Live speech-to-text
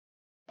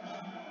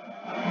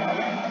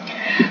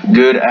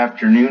Good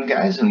afternoon,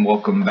 guys, and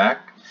welcome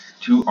back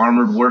to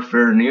Armored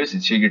Warfare News.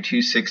 It's Jaeger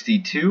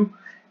 262,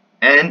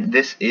 and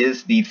this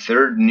is the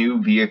third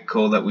new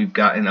vehicle that we've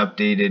gotten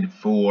updated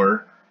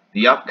for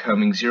the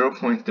upcoming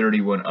 0.31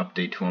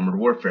 update to Armored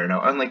Warfare.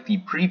 Now, unlike the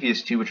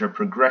previous two, which are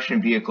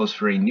progression vehicles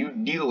for a new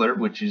dealer,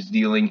 which is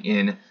dealing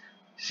in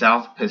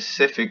South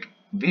Pacific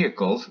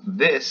vehicles,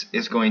 this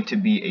is going to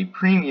be a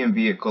premium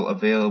vehicle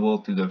available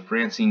through the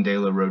Francine de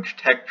la Roche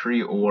tech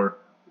tree or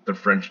the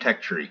French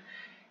tech tree.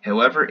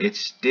 However, it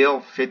still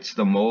fits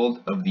the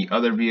mold of the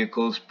other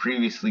vehicles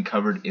previously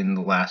covered in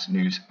the last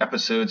news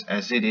episodes,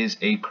 as it is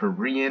a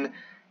Korean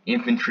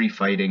infantry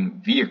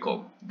fighting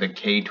vehicle, the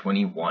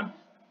K21.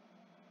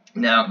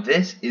 Now,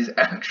 this is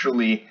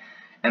actually,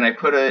 and I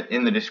put it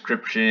in the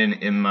description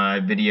in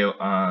my video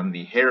on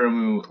the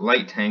Haramu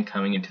light tank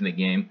coming into the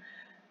game,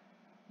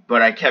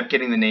 but I kept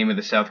getting the name of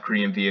the South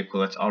Korean vehicle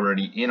that's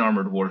already in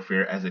Armored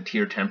Warfare as a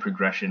Tier 10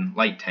 progression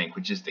light tank,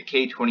 which is the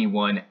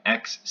K21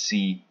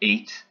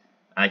 XC8.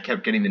 I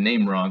kept getting the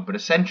name wrong, but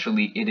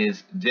essentially it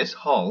is this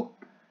hull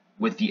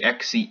with the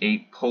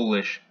XC8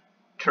 Polish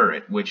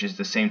turret, which is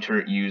the same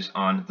turret used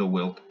on the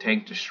Wilk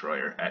tank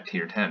destroyer at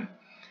Tier 10.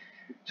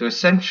 So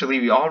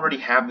essentially we already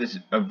have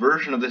a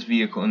version of this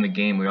vehicle in the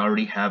game. We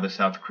already have a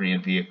South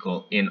Korean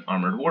vehicle in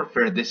Armored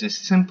Warfare. This is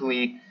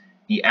simply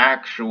the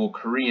actual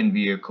Korean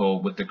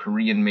vehicle with the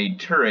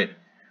Korean-made turret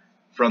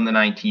from the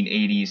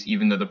 1980s,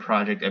 even though the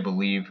project, I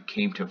believe,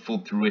 came to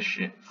full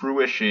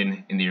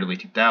fruition in the early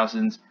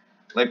 2000s.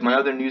 Like my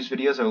other news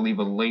videos, I will leave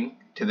a link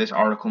to this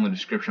article in the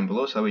description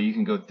below, so that way you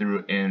can go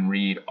through and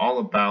read all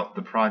about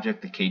the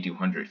project, the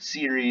K200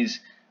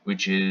 series,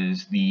 which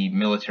is the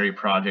military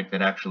project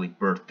that actually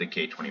birthed the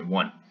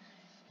K21.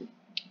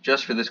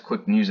 Just for this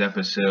quick news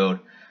episode,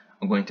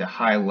 I'm going to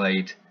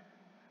highlight,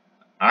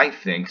 I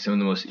think, some of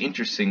the most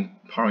interesting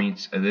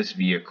points of this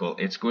vehicle.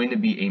 It's going to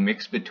be a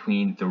mix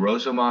between the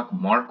Rosomak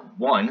Mark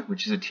I,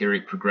 which is a Tier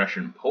 8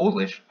 progression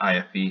Polish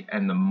IFV,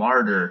 and the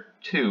Marder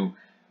II,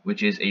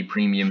 which is a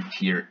premium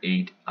Tier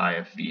 8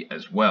 IFV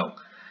as well.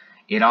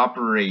 It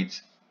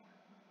operates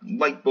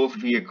like both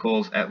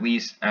vehicles, at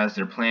least as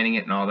they're planning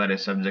it, and all that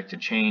is subject to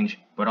change,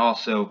 but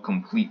also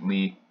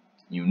completely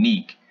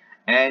unique.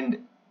 And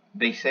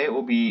they say it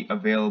will be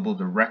available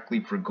directly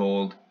for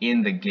gold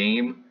in the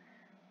game,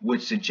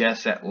 which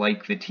suggests that,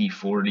 like the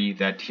T40,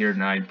 that Tier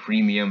 9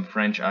 premium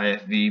French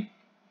IFV,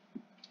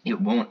 it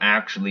won't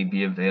actually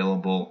be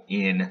available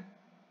in,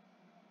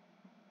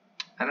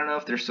 I don't know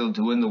if they're still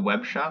doing the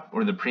web shop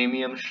or the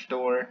premium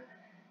store.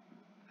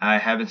 I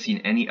haven't seen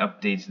any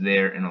updates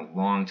there in a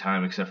long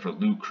time except for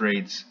loot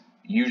crates.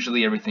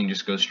 Usually everything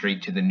just goes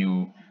straight to the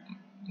new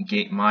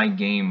My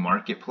Game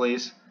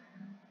marketplace.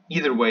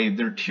 Either way,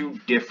 they're two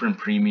different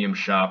premium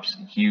shops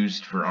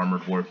used for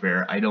Armored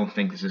Warfare. I don't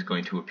think this is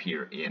going to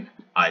appear in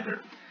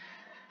either.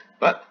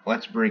 But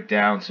let's break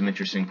down some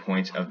interesting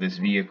points of this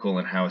vehicle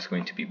and how it's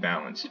going to be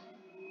balanced.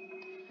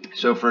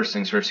 So first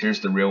things first, here's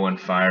the real one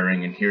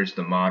firing, and here's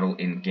the model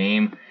in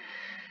game.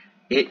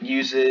 It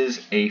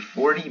uses a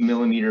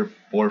 40mm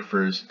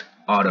Bofors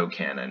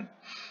autocannon,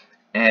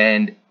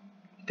 and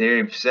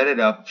they've set it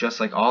up just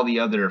like all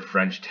the other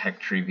French tech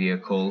tree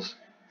vehicles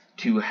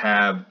to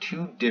have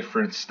two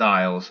different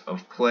styles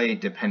of play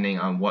depending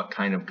on what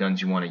kind of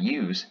guns you want to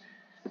use.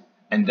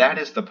 And that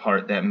is the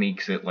part that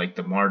makes it like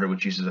the Marder,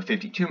 which uses a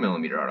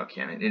 52mm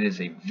autocannon. It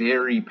is a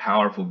very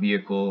powerful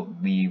vehicle.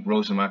 The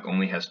Rosomak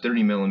only has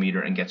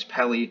 30mm and gets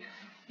Peli.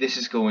 This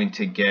is going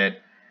to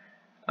get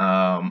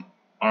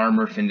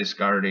armor fin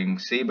discarding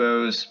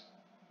sabos,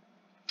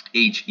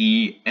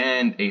 HE,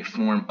 and a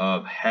form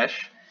of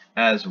Hesh,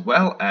 as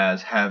well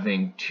as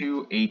having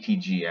two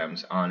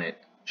ATGMs on it,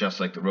 just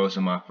like the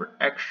Rosomak, for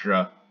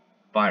extra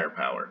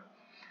firepower.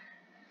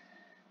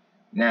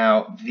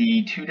 Now,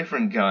 the two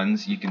different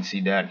guns you can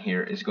see down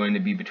here is going to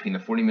be between the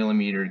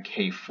 40mm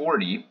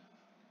K40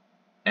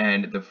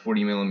 and the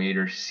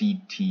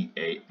 40mm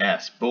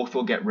CTAS. Both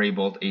will get Ray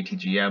Bolt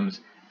ATGMs,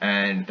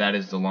 and that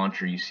is the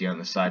launcher you see on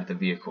the side of the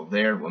vehicle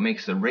there. What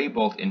makes the Ray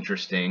Bolt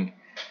interesting,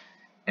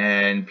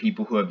 and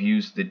people who have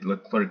used the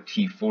Leclerc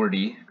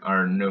T40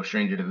 are no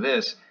stranger to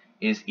this,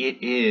 is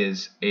it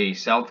is a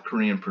South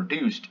Korean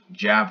produced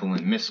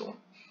Javelin missile,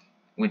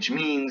 which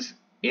means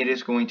it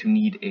is going to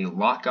need a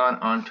lock-on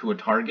onto a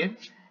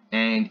target,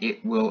 and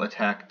it will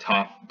attack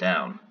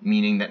top-down,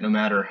 meaning that no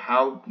matter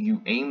how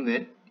you aim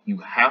it, you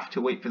have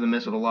to wait for the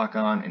missile to lock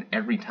on, and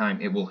every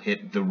time it will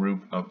hit the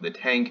roof of the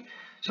tank.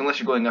 So unless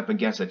you're going up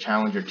against a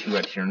Challenger 2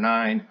 at Tier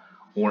 9,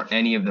 or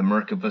any of the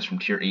Merkavas from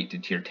Tier 8 to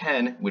Tier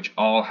 10, which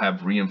all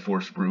have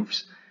reinforced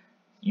roofs,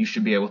 you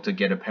should be able to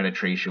get a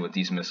penetration with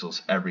these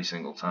missiles every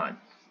single time.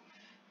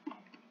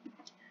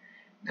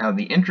 Now,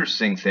 the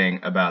interesting thing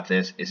about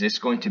this is it's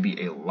going to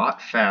be a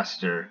lot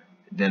faster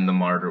than the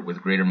Marder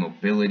with greater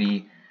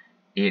mobility.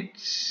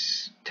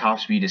 Its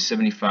top speed is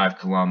 75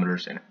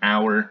 kilometers an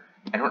hour.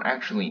 I don't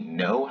actually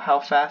know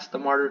how fast the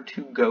Marder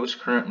 2 goes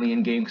currently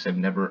in game because I've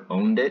never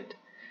owned it.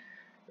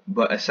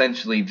 But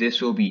essentially, this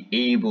will be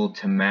able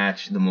to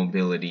match the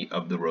mobility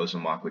of the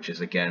Rosomak, which is,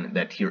 again,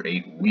 that Tier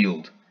 8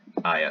 wheeled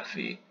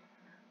IFV.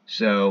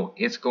 So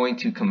it's going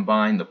to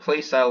combine the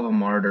playstyle of a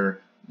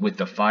Martyr with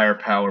the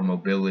firepower,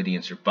 mobility,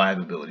 and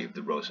survivability of the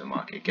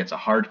Rosamach. It gets a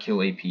hard kill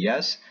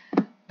APS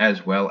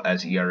as well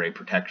as ERA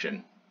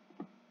protection.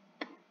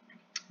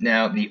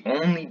 Now, the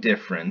only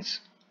difference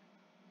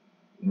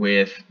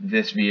with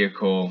this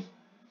vehicle,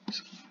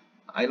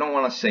 I don't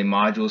want to say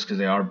modules because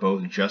they are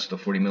both just a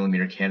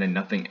 40mm cannon,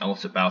 nothing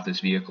else about this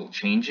vehicle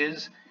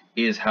changes,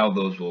 is how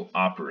those will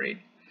operate.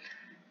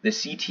 The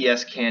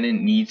CTS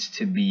cannon needs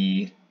to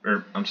be, the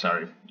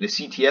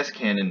CTS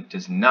cannon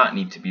does not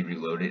need to be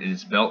reloaded. It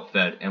is belt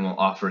fed and will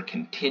offer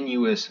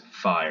continuous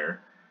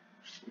fire,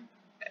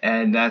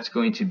 and that's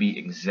going to be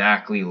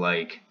exactly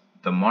like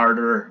the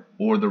Martyr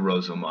or the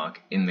Rosamach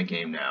in the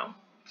game now.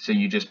 So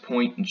you just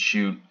point and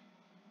shoot.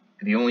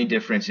 The only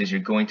difference is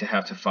you're going to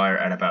have to fire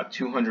at about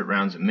 200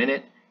 rounds a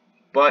minute,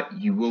 but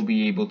you will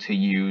be able to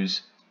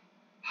use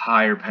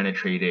higher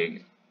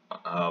penetrating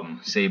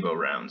sabot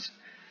rounds.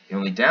 The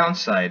only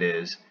downside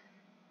is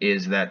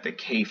that the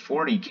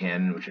K40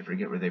 cannon, which I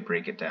forget where they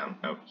break it down,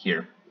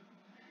 here,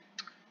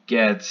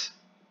 gets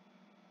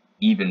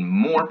even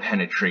more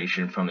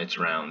penetration from its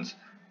rounds,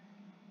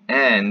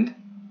 and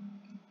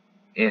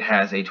it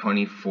has a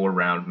 24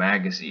 round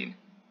magazine.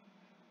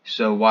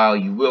 So while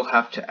you will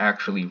have to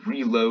actually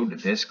reload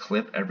this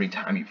clip every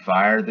time you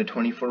fire the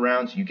 24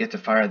 rounds, you get to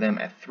fire them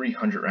at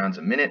 300 rounds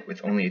a minute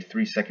with only a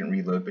 3-second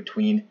reload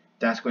between.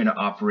 That's going to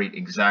operate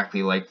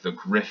exactly like the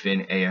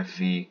Griffin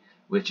AFV,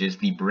 which is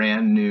the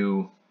brand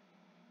new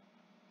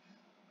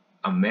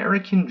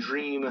American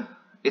Dream.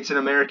 It's an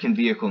American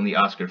vehicle in the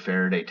Oscar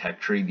Faraday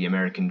tech tree, the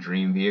American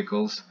Dream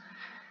vehicles.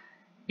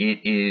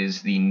 It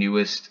is the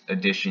newest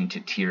addition to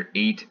Tier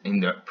 8 in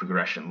the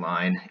progression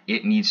line.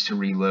 It needs to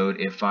reload.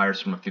 It fires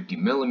from a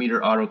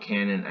 50mm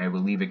autocannon. I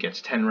believe it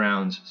gets 10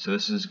 rounds, so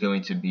this is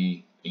going to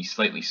be a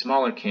slightly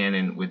smaller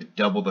cannon with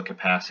double the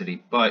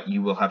capacity, but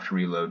you will have to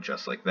reload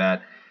just like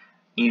that.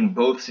 In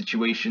both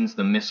situations,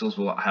 the missiles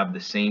will have the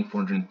same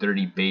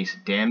 430 base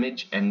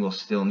damage and will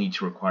still need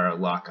to require a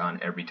lock-on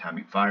every time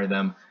you fire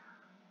them.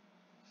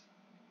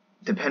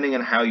 Depending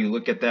on how you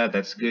look at that,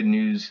 that's good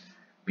news,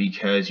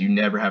 because you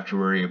never have to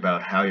worry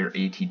about how your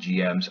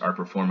ATGMs are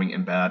performing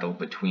in battle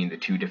between the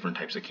two different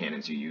types of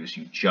cannons you use.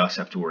 You just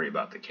have to worry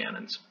about the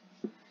cannons.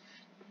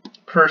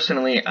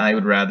 Personally, I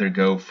would rather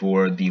go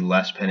for the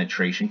less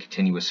penetration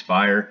continuous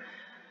fire,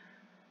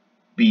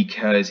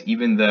 because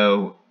even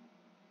though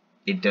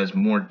it does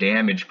more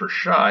damage per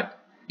shot,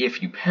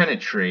 if you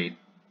penetrate,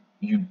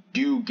 you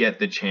do get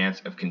the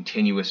chance of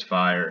continuous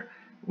fire,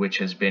 which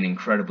has been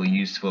incredibly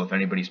useful if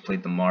anybody's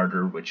played the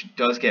Martyr, which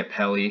does get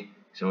Peli,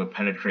 so it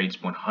penetrates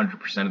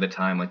 100% of the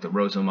time like the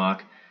Rosamach.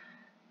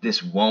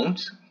 This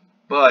won't,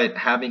 but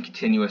having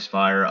continuous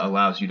fire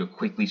allows you to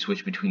quickly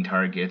switch between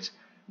targets,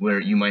 where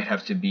you might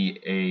have to be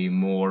a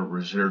more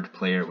reserved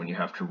player when you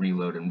have to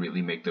reload and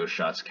really make those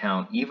shots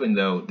count, even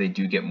though they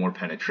do get more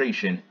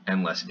penetration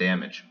and less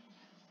damage.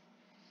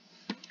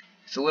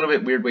 It's a little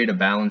bit weird way to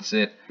balance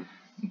it,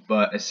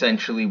 but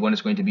essentially one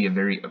is going to be a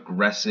very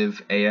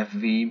aggressive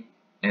AFV,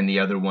 and the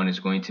other one is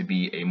going to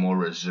be a more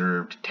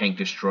reserved tank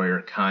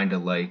destroyer, kind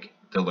of like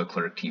the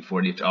Leclerc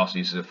T40, which also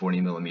uses a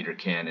 40mm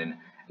cannon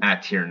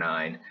at Tier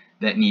 9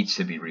 that needs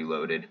to be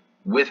reloaded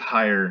with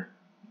higher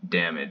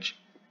damage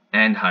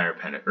and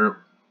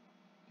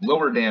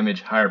lower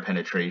damage, higher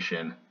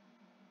penetration.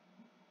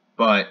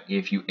 But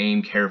if you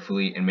aim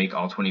carefully and make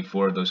all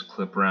 24 of those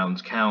clip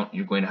rounds count,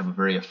 you're going to have a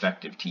very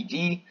effective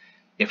TD.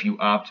 If you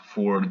opt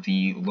for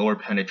the lower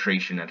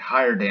penetration and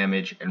higher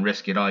damage and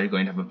risk it all, you're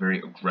going to have a very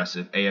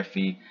aggressive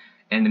AFV.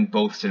 And in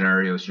both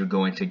scenarios, you're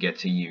going to get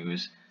to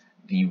use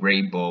the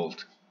Ray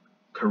Bolt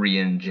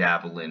Korean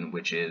Javelin,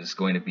 which is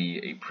going to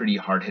be a pretty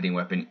hard-hitting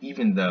weapon,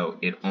 even though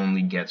it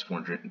only gets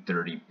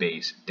 430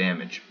 base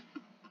damage.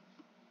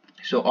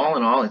 So all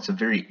in all, it's a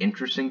very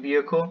interesting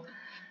vehicle.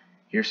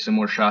 Here's some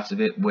more shots of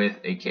it with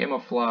a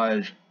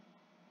camouflage.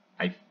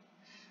 I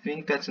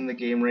think that's in the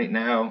game right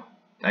now.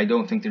 I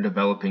don't think they're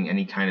developing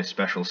any kind of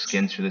special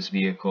skins for this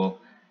vehicle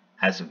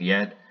as of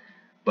yet,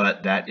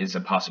 but that is a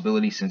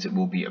possibility since it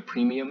will be a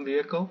premium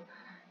vehicle.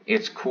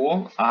 It's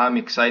cool. I'm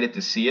excited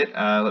to see it.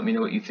 Let me know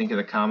what you think in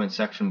the comment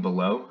section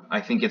below. I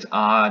think it's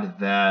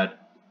odd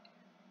that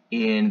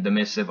in the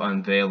midst of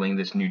unveiling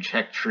this new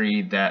tech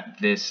tree that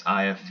this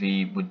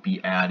IFV would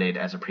be added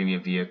as a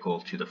premium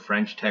vehicle to the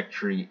French tech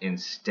tree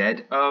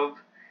instead of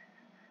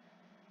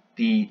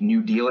the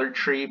new dealer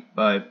tree,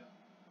 but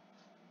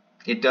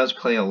it does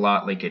play a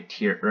lot like a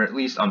tier, or at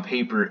least on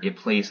paper, it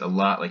plays a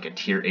lot like a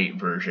tier 8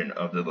 version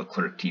of the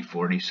Leclerc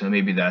T40, so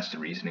maybe that's the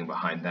reasoning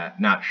behind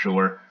that. Not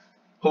sure.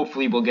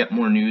 Hopefully we'll get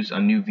more news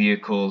on new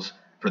vehicles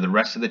for the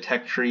rest of the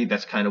tech tree.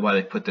 That's kind of why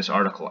they put this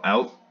article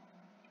out.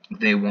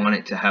 They want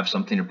it to have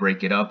something to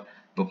break it up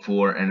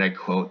before, and I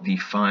quote, the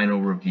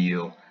final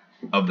reveal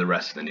of the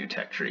rest of the new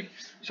tech tree.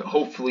 So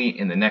hopefully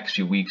in the next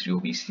few weeks we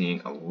will be seeing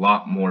a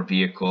lot more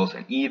vehicles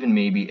and even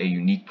maybe a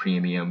unique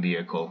premium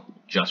vehicle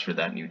just for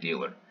that new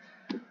dealer.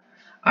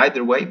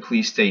 Either way,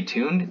 please stay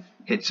tuned.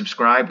 Hit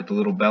subscribe with the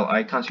little bell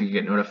icon so you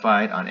can get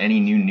notified on any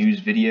new news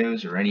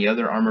videos or any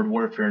other Armored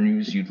Warfare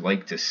news you'd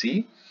like to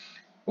see.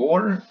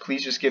 Or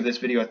please just give this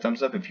video a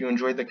thumbs up if you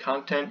enjoyed the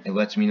content. It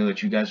lets me know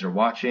that you guys are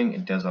watching.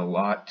 It does a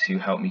lot to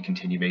help me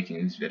continue making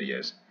these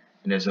videos.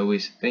 And as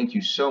always, thank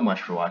you so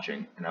much for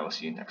watching, and I will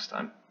see you next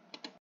time.